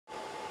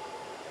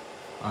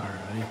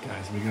Alright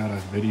guys, we got a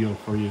video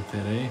for you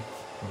today.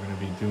 We're going to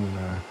be doing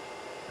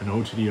an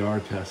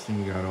OTDR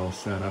testing. We got it all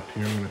set up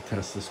here. We're going to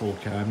test this whole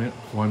cabinet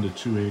 1 to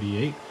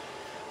 288.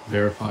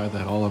 Verify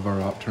that all of our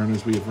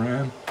opturners we've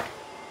ran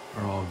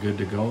are all good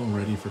to go and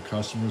ready for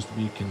customers to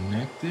be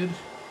connected.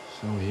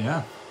 So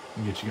yeah,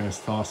 we'll get you guys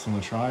tossed on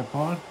the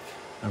tripod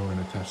and we're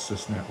going to test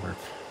this network.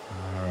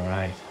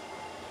 Alright.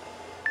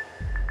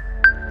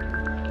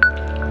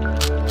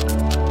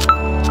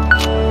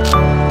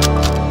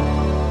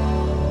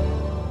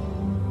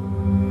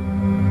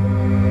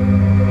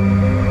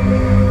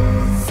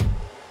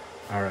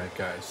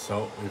 Guys,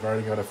 so we've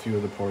already got a few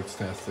of the ports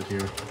tested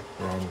here.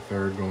 We're on the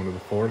third, going to the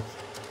fourth.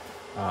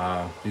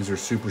 These are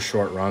super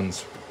short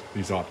runs,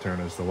 these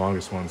opturners. The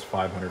longest one's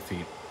 500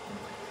 feet,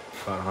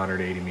 about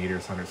 180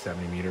 meters,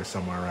 170 meters,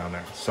 somewhere around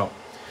there. So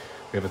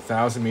we have a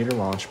 1,000-meter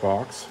launch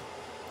box.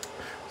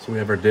 So we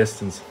have our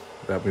distance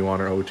that we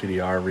want our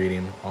OTDR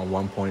reading on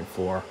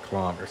 1.4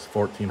 kilometers,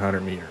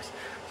 1,400 meters.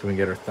 So we can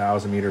get our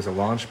 1,000 meters of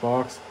launch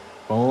box,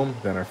 boom,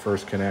 then our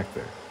first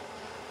connector.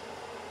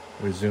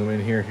 We zoom in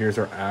here, here's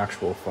our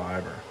actual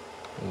fiber.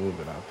 We'll move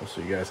it up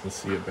so you guys can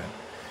see a bit.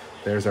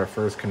 There's our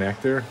first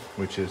connector,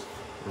 which is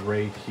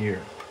right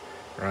here,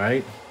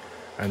 right?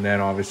 And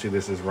then obviously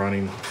this is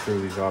running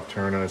through these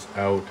opturners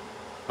out,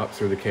 up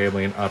through the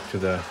cabling, up to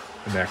the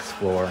next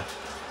floor.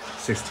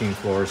 16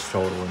 floors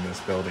total in this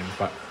building.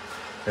 But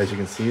as you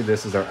can see,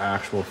 this is our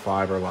actual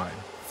fiber line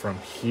from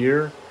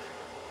here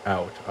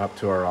out, up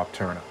to our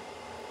opturner.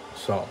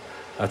 So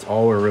that's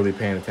all we're really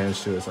paying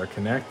attention to is our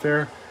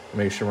connector.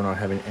 Make sure we're not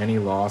having any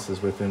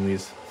losses within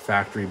these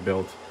factory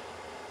built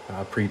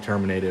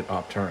pre-terminated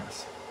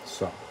opturners.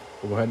 So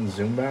we'll go ahead and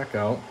zoom back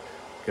out,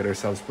 get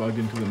ourselves plugged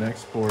into the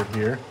next port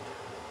here.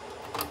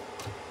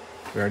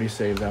 We already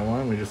saved that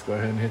one. We just go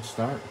ahead and hit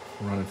start.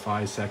 We're running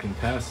 5-second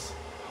tests,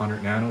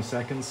 100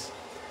 nanoseconds.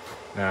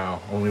 Now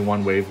only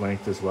one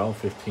wavelength as well,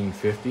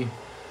 1550.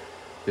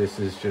 This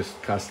is just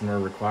customer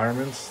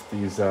requirements.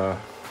 These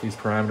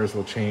parameters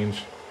will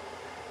change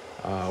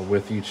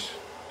with each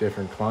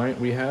different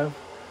client we have.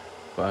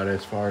 But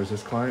as far as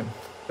this client,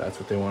 that's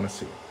what they want to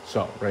see.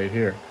 So right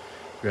here,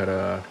 we got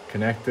a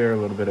connector, a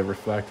little bit of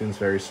reflectance,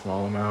 very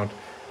small amount,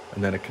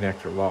 and then a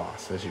connector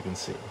loss, as you can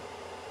see.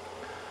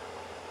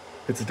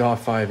 It's a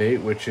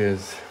 .58, which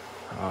is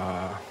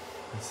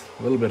it's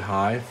a little bit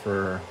high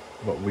for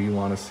what we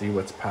want to see,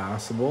 what's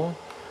passable.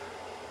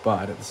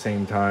 But at the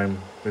same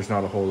time, there's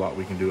not a whole lot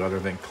we can do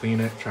other than clean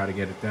it, try to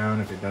get it down.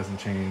 If it doesn't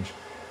change,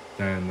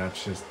 then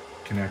that's just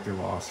connector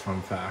loss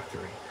from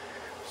factory.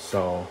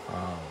 So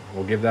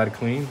we'll give that a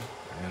clean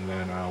and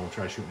then we'll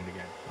try shooting it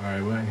again. All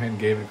right, went ahead and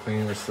gave it a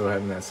clean. We're still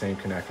having that same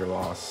connector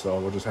loss. So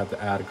we'll just have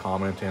to add a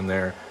comment in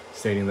there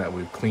stating that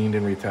we've cleaned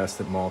and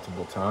retested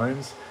multiple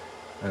times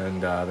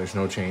and there's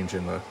no change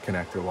in the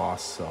connector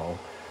loss. So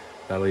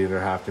that'll either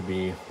have to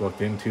be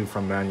looked into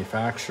from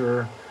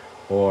manufacturer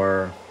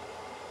or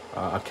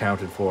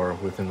accounted for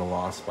within the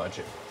loss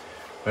budget.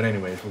 But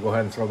anyways, we'll go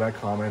ahead and throw that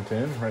comment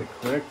in, right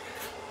click.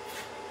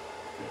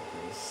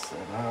 Get this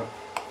set up.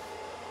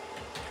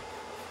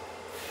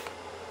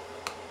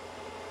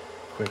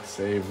 Quick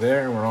save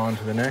there, and we're on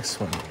to the next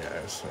one,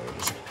 guys. So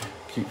just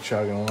keep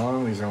chugging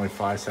along. These are only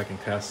 5-second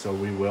tests, so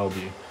we will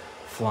be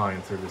flying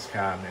through this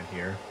cabinet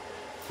here.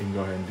 You can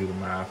go ahead and do the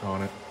math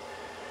on it.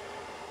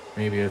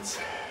 Maybe it's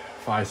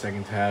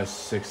 5-second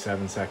test,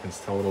 6-7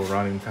 seconds total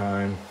running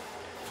time.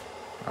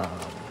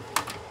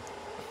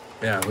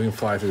 Yeah, we can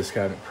fly through this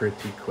cabinet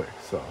pretty quick.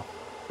 So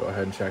go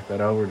ahead and check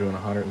that out. We're doing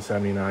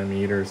 179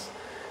 meters,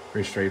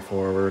 pretty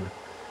straightforward.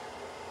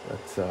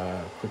 Let's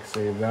quick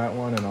save that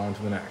one and on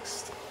to the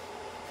next.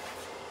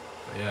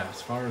 Yeah,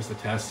 as far as the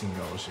testing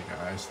goes, you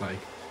guys, like,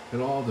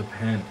 it'll all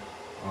depend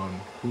on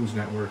whose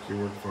network you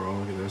work for. Oh,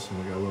 look at this,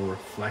 and we got a little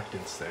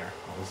reflectance there.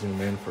 I'll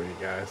zoom in for you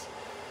guys.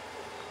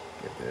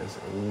 Get this.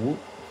 Whoop.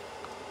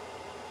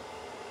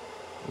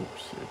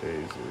 Oopsie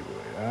daisy,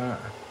 like that.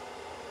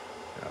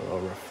 Got a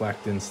little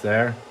reflectance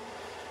there.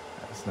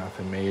 That's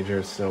nothing major,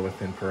 it's still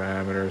within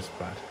parameters,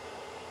 but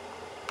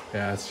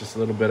yeah, it's just a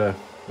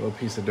little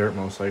piece of dirt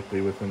most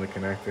likely within the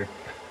connector.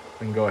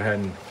 We can go ahead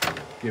and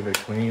give it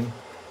a clean.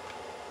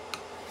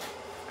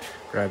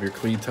 Grab your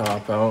cleat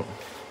top out,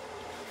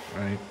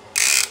 right?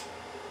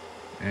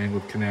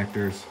 Angled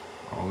connectors,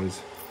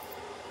 always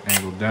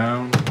angled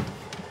down.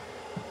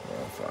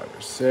 5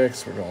 or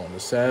 6, we're going to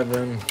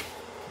 7.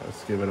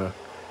 Let's give it a,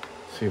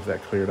 see if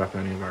that cleared up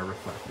any of our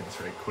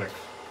reflectance right quick.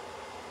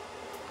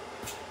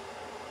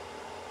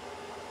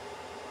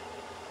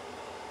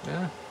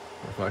 Yeah,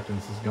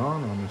 reflectance is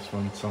gone on this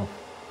one, so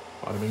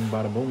bada bing,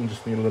 bada boom,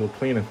 just need a little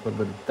cleaning, a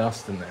little bit of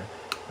dust in there.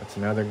 That's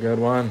another good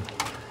one.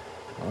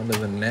 On to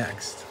the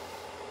next.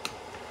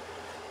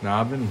 Now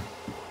I've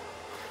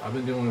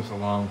been doing this a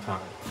long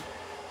time,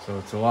 so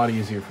it's a lot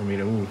easier for me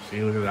to, ooh,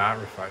 see, look at that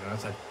reflector.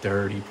 That's a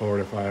dirty port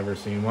if I ever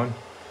seen one.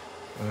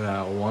 Look at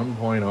that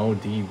 1.0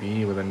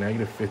 dB with a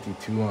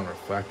 -52 on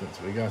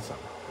reflectance. We got some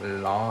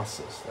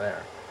losses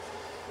there.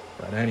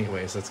 But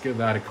anyways, let's give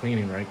that a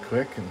cleaning right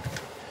quick and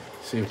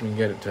see if we can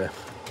get it to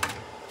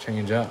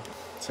change up.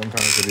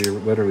 Sometimes it'll be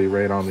literally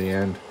right on the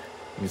end.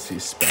 You see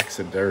specks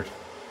of dirt.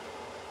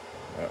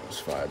 That was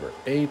 5 or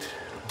 8.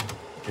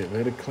 Get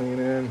rid of clean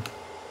in.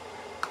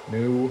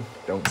 New,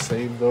 don't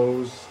save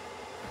those.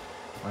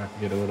 I have to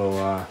get a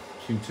little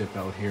Q-tip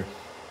out here.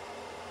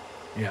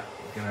 Yeah,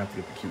 we're gonna have to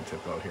get the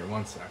Q-tip out here.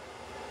 One sec.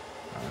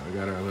 We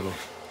got our little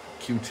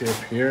Q-tip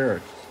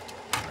here,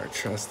 our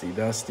trusty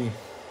dusty.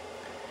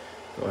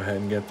 Go ahead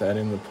and get that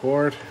in the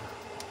port.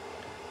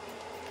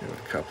 Give it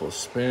a couple of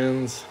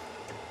spins.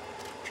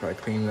 Try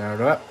cleaning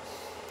that up.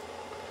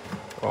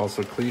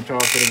 Also cleat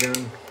off it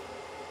again.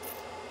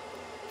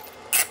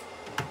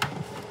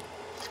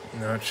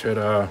 And that should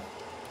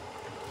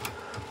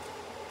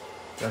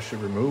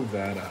remove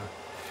that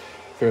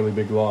fairly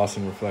big loss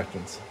in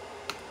reflectance.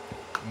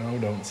 No,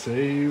 don't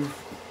save.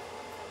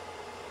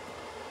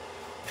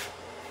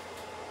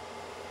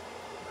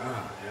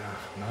 Yeah,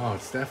 no,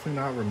 it's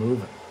definitely not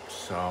removing.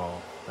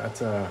 So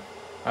that's a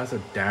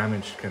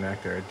damaged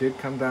connector. It did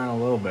come down a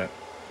little bit,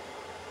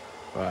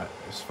 but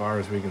as far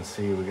as we can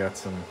see, we got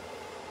some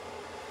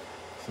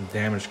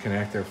damaged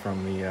connector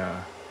from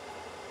the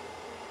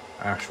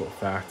actual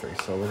factory.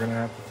 So we're gonna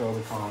have to throw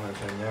the comment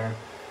in there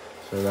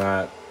so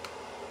that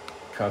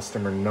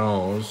customer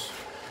knows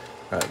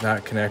that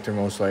that connector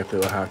most likely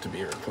will have to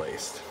be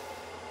replaced.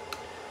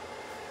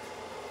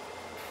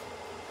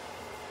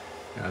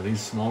 Yeah, these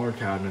smaller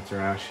cabinets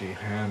are actually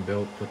hand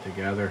built, put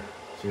together.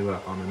 See,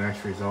 look, on the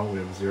next result we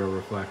have 0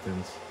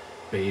 reflectance,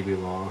 baby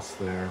loss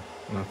there,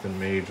 nothing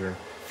major.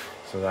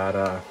 So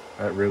that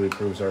really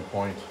proves our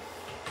point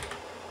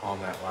on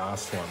that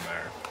last one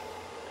there.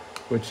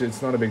 Which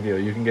it's not a big deal.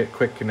 You can get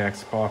quick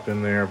connects, pop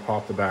in there,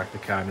 pop the back of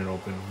the cabinet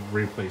open,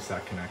 replace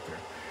that connector,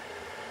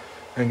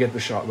 and get the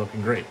shot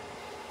looking great.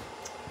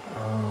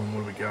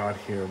 What do we got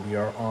here? We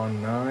are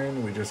on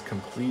 9. We just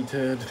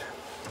completed.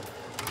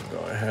 Go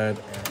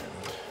ahead and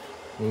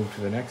move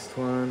to the next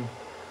one.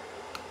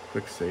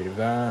 Quick save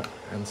that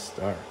and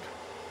start.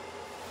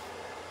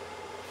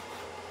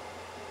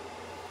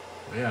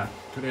 But yeah,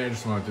 today I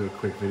just want to do a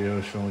quick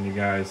video showing you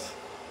guys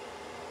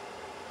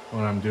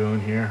what I'm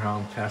doing here, how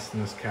I'm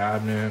testing this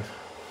cabinet.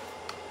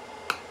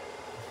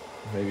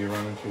 Maybe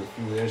run into a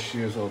few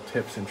issues, little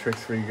tips and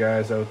tricks for you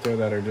guys out there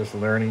that are just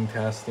learning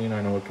testing.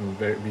 I know it can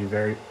be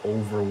very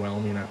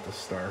overwhelming at the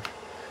start.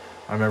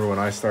 I remember when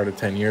I started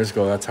 10 years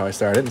ago, that's how I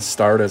started. I didn't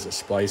start as a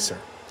splicer.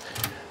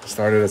 I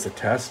started as a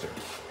tester.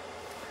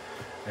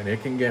 And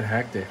it can get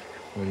hectic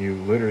when you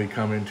literally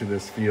come into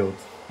this field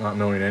not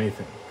knowing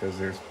anything, because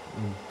there's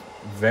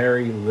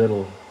very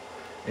little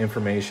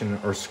information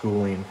or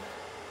schooling,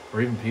 or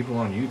even people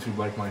on YouTube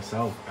like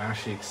myself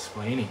actually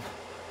explaining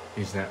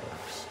these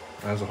networks.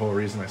 That was the whole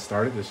reason I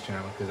started this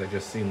channel, because I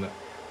just seen the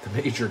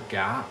major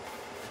gap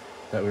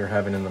that we were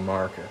having in the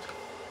market.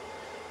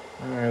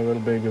 All right, a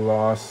little baby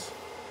loss.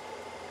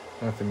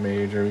 Nothing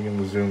major. We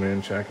can zoom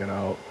in, check it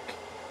out.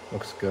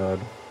 Looks good.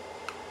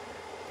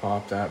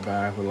 Pop that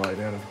back with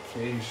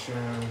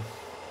identification.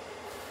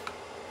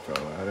 Throw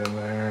that in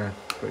there.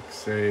 Quick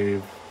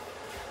save.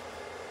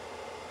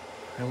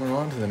 And we're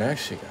on to the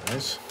next, you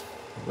guys.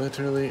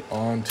 Literally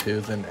on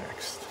to the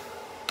next.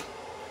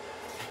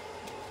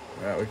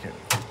 Now we can.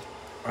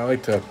 I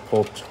like to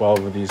pull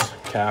 12 of these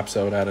caps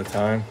out at a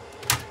time,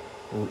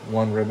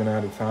 one ribbon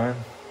at a time,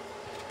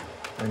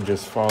 and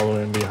just follow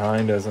in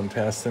behind as I'm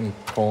testing,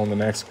 pulling the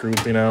next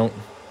grouping out,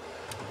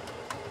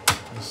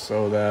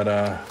 so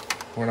that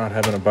we're not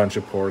having a bunch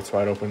of ports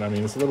wide open. I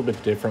mean, it's a little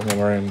bit different when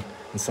we're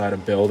inside a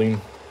building,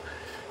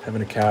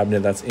 having a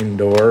cabinet that's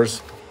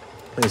indoors.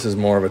 This is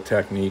more of a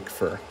technique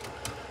for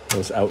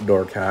those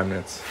outdoor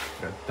cabinets,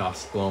 got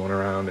dust blowing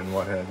around and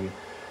what have you.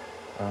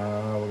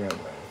 We're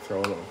gonna throw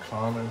a little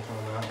comment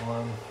on that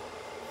one.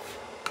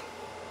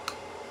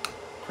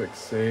 Quick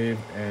save,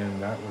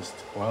 and that was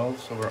 12,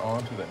 so we're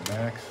on to the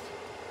next.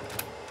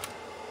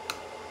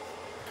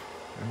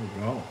 There we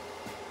go.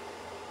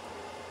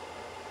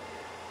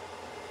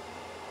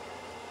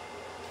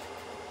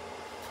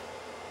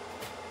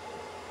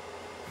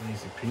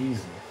 Easy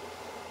peasy.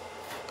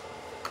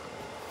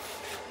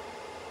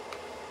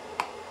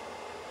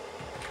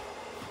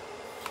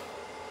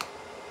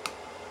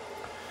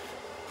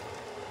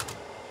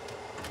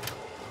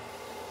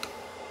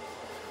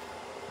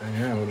 And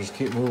yeah, we'll just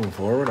keep moving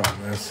forward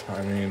on this.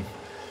 I mean,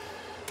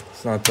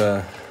 it's not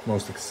the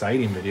most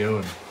exciting video,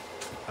 and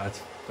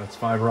that's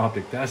fiber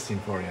optic testing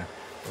for you.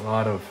 A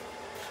lot of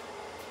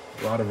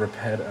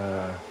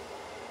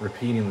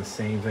repeating the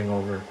same thing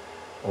over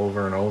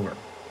and over,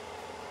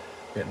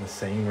 getting the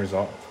same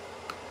result.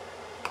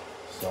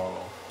 So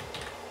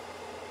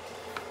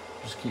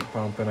just keep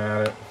pumping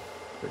at it.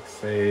 Quick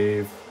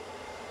save.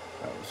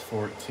 That was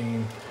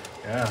 14.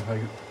 Yeah,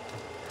 like,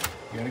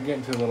 you gotta get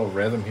into a little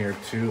rhythm here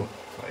too.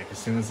 Like, as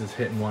soon as it's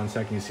hitting 1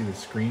 second, you see the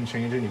screen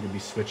changing, you can be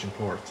switching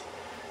ports.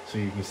 So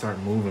you can start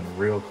moving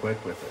real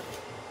quick with it.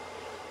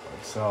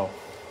 Like so.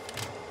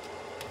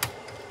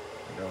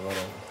 We got a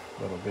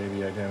little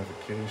baby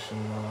identification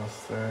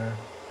loss there.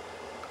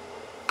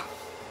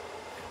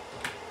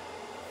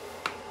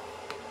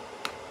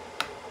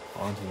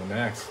 On to the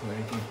next.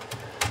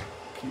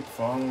 Keep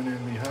following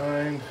in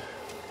behind.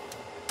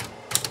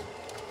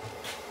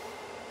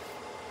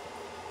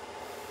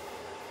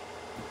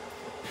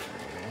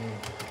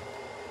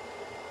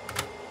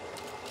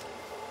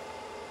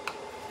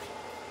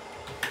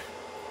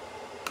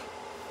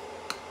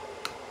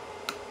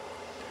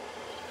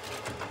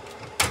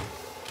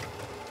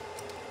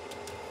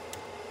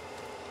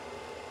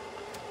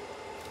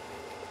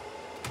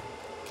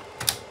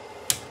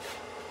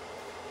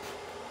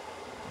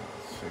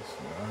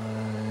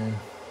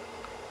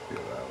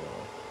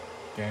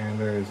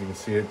 Gander, as you can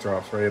see, it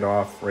drops right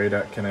off, right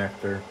at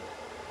connector.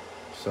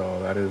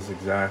 So that is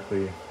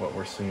exactly what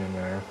we're seeing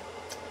there.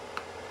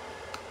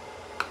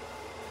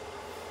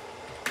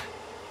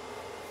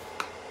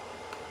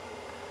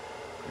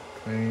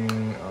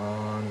 Clean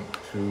on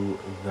to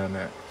the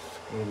next.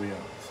 What are we on?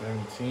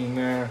 17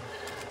 there.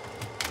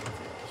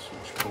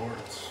 Switch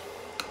ports.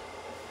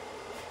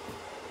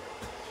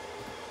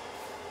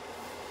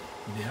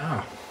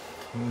 Yeah,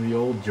 one of the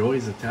old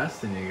joys of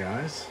testing, you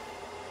guys.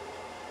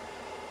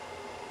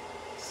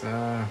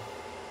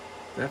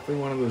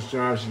 Definitely one of those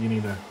jobs you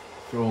need to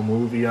throw a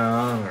movie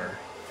on or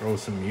throw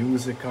some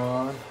music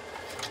on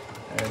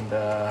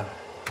and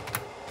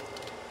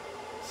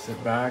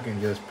sit back and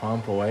just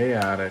pump away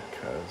at it,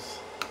 because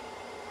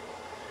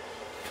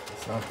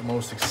it's not the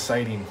most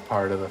exciting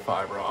part of the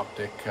fiber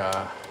optic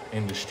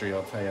industry,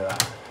 I'll tell you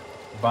that.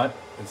 But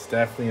it's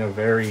definitely a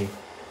very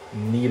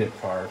needed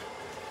part,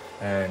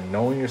 and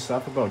knowing your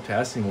stuff about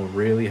testing will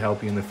really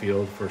help you in the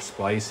field for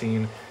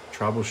splicing,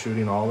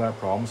 troubleshooting, all that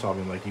problem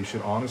solving. Like, you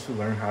should honestly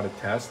learn how to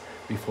test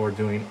before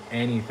doing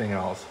anything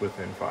else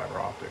within fiber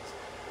optics.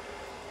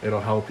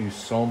 It'll help you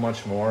so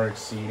much more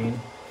exceeding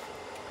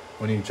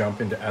when you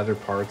jump into other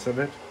parts of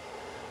it.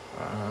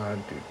 Like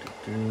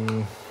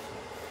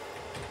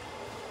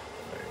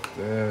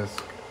this.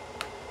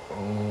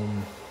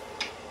 Boom.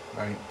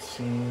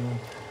 19.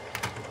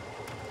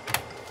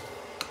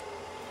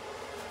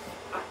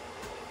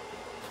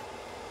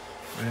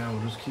 Yeah,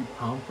 we'll just keep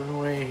pumping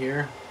away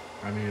here.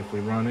 I mean, if we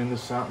run into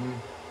something,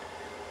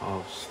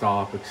 I'll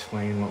stop,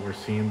 explain what we're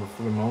seeing, but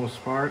for the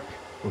most part,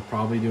 we'll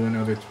probably do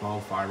another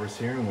 12 fibers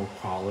here and we'll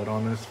call it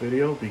on this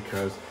video,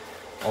 because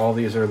all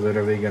these are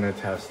literally going to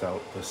test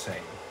out the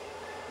same.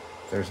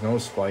 There's no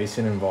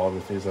splicing involved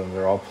with these, and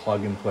they're all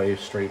plug and play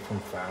straight from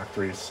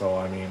factories. So,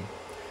 I mean,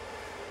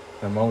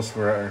 the most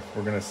we're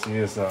going to see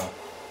is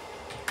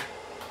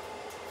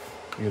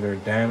either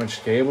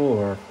damaged cable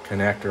or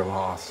connector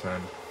loss,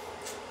 and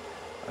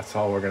that's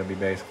all we're going to be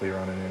basically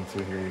running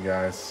into here, you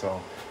guys.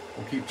 So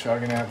we'll keep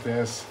chugging at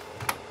this,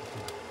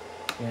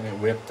 getting it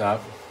whipped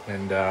up,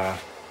 and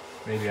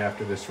maybe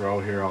after this row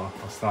here, I'll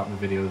stop the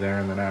video there,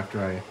 and then after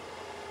I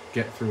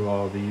get through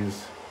all of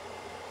these,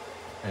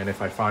 and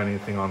if I find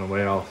anything on the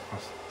way, I'll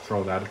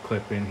throw that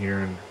clip in here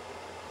and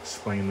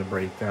explain the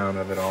breakdown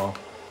of it all.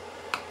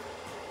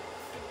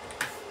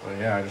 But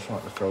yeah, I just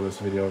want to throw this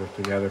video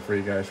together for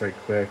you guys right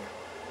quick,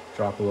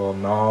 drop a little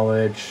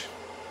knowledge,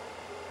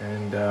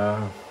 and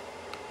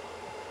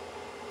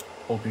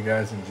hope you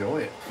guys enjoy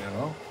it, you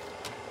know.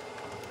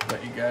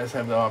 Let you guys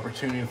have the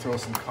opportunity to throw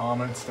some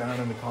comments down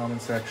in the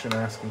comment section,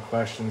 asking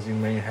questions you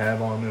may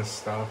have on this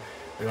stuff.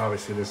 Like,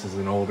 obviously this is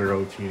an older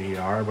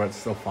OTDR, but it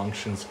still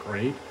functions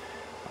great.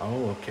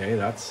 Oh, okay,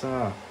 that's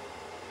a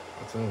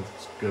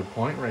good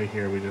point right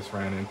here we just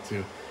ran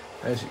into.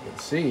 As you can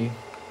see,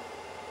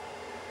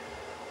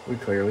 we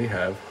clearly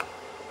have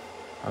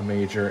a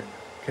major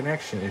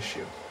connection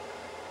issue.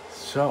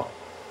 So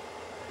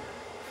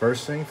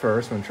first thing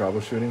first, when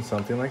troubleshooting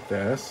something like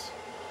this,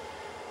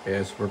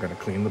 is we're going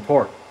to clean the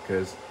port,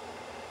 because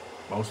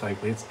most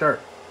likely it's dirt.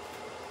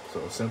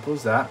 So as simple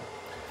as that.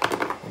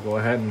 We'll go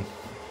ahead and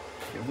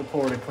give the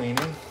port a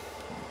cleaning.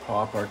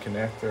 Pop our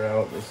connector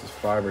out. This is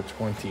fiber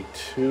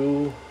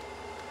 22.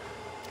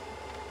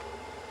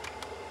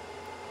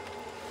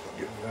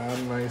 Give that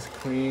a nice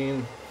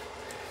clean.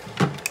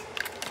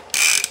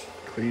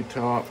 Clean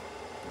top.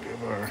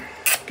 Give our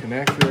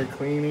connector a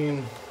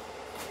cleaning.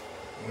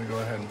 We go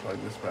ahead and plug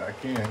this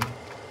back in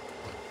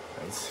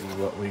and see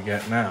what we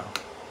get now.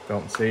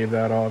 Don't save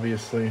that,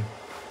 obviously.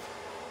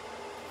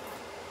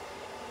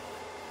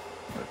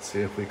 Let's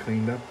see if we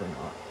cleaned up or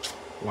not.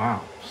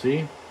 Wow,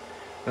 see?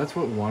 That's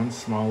what one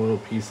small little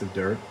piece of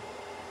dirt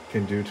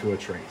can do to a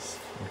trace,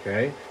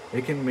 okay?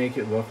 It can make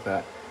it look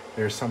that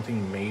there's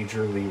something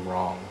majorly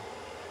wrong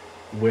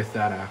with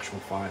that actual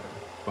fiber.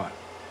 But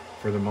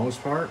for the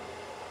most part,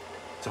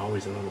 it's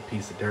always a little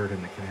piece of dirt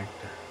in the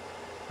connector.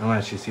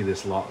 Unless you see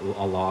this a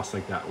loss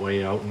like that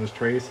way out in this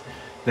trace,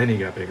 then you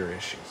got bigger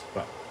issues.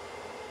 But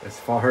as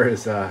far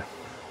as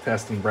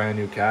testing brand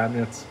new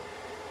cabinets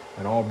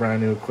and all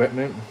brand new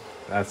equipment,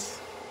 that's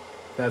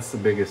the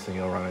biggest thing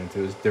you'll run into,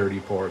 is dirty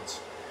ports.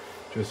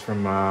 Just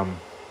from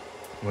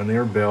when they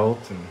were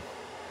built and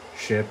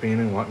shipping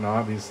and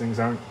whatnot, these things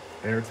aren't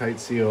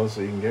airtight seals,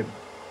 so you can get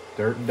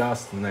dirt and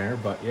dust in there.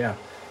 But yeah,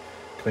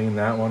 clean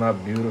that one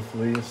up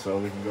beautifully, so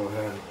we can go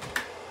ahead and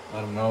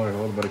let them know there's a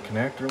little bit of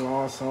connector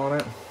loss on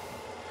it,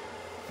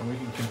 and we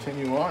can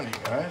continue on, you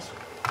guys.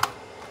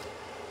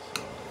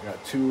 So we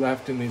got 2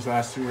 left in these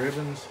last 2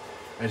 ribbons,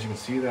 as you can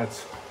see,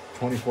 that's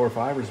 24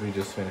 fibers we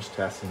just finished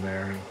testing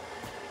there. And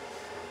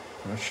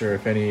I'm not sure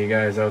if any of you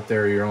guys out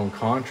there are your own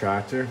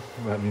contractor.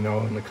 Let me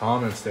know in the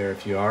comments there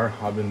if you are.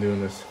 I've been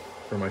doing this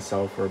for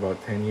myself for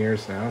about 10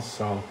 years now.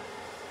 So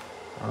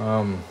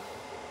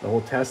the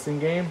whole testing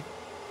game,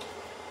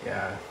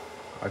 yeah,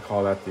 I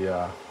call that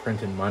the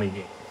printing money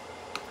game.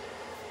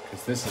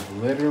 Because this is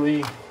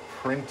literally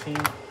printing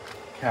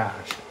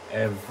cash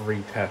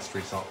every test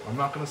result. I'm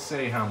not going to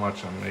say how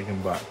much I'm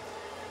making, but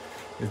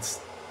it's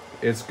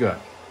good.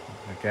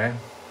 Okay.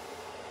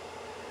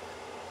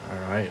 All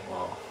right.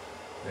 Well,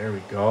 there we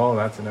go.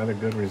 That's another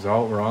good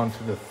result. We're on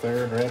to the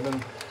third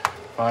ribbon,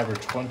 fiber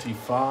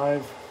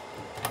 25,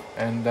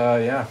 and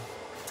yeah,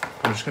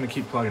 we're just going to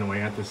keep plugging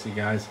away at this, you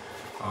guys.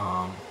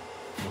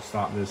 We'll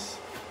stop this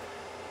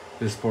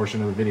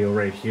portion of the video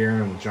right here,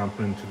 and we'll jump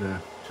into the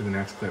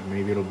next clip.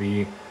 Maybe it'll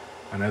be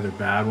another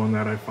bad one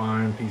that I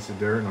find, piece of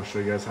dirt, and I'll show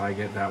you guys how I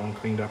get that one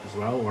cleaned up as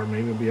well. Or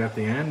maybe it'll be at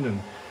the end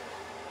and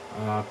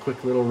a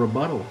quick little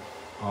rebuttal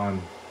on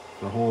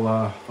the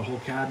whole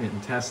cabinet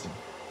and testing.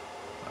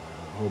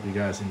 Hope you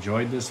guys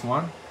enjoyed this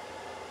one,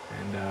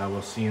 and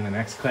we'll see you in the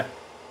next clip.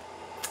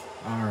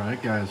 All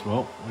right, guys.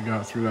 Well, we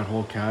got through that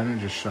whole cabinet.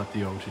 Just shut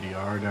the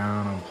OTDR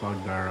down,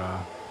 unplugged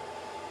our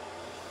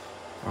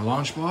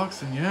launch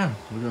box, and yeah,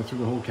 we got through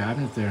the whole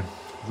cabinet there.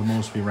 The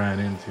most we ran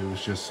into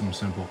was just some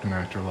simple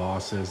connector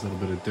losses, a little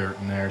bit of dirt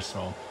in there,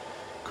 so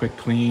quick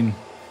clean.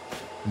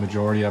 The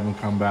majority of them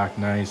come back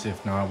nice.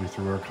 If not, we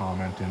threw our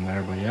comment in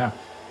there. But yeah,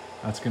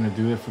 that's gonna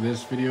do it for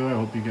this video. I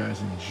hope you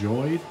guys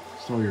enjoyed.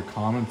 Throw your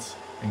comments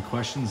and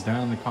questions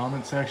down in the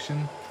comment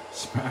section.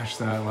 Smash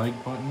that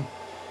like button.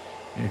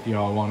 And if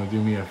y'all want to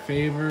do me a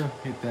favor,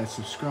 hit that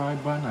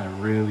subscribe button. I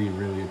really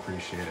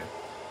appreciate it.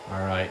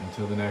 All right,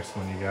 until the next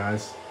one, you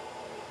guys.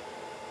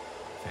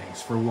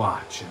 Thanks for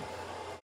watching.